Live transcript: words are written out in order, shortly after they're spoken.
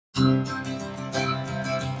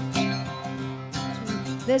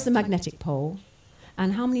There's the magnetic pole.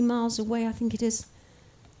 And how many miles away, I think it is?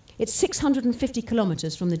 It's 650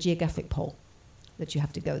 kilometres from the geographic pole that you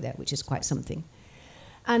have to go there, which is quite something.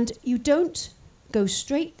 And you don't go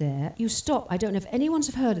straight there. You stop. I don't know if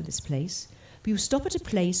anyone's heard of this place, but you stop at a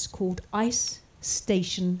place called Ice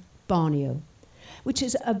Station Barneo, which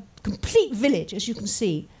is a complete village, as you can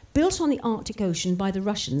see, built on the Arctic Ocean by the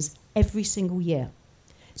Russians every single year.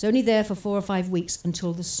 It's only there for 4 or 5 weeks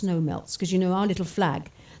until the snow melts, because you know our little flag,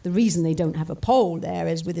 the reason they don't have a pole there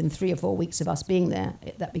is within 3 or 4 weeks of us being there,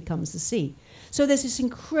 that becomes the sea. So there's this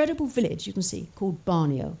incredible village, you can see, called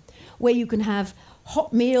Barneo, where you can have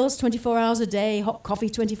hot meals 24 hours a day, hot coffee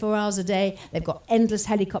 24 hours a day. They've got endless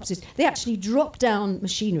helicopters. They actually drop down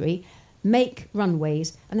machinery, make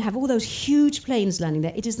runways, and they have all those huge planes landing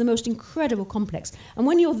there. It is the most incredible complex. And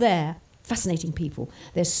when you're there, fascinating people.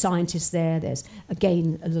 There's scientists there. There's,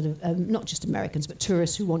 again, a lot of, not just Americans, but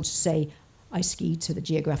tourists who want to say, I skied to the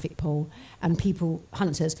geographic pole, and people,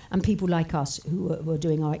 hunters, and people like us who were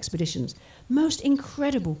doing our expeditions. Most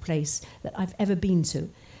incredible place that I've ever been to.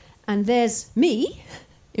 And there's me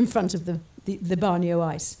in front of the Barneo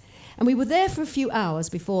ice. And we were there for a few hours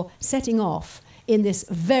before setting off in this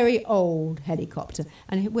very old helicopter.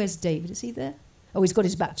 And where's David? Is he there? Oh, he's got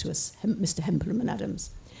his back to us, Mr. Hempelman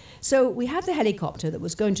Adams. So we had the helicopter that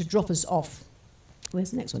was going to drop us off.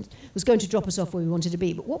 Where's the next one? Was going to drop us off where we wanted to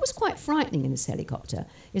be. But what was quite frightening in this helicopter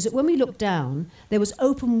is that when we looked down, there was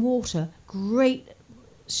open water, great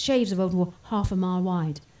shades of open water, 1/2 mile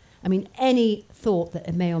wide. I mean, any thought that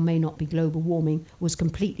it may or may not be global warming was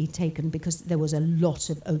completely taken because there was a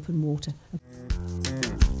lot of open water.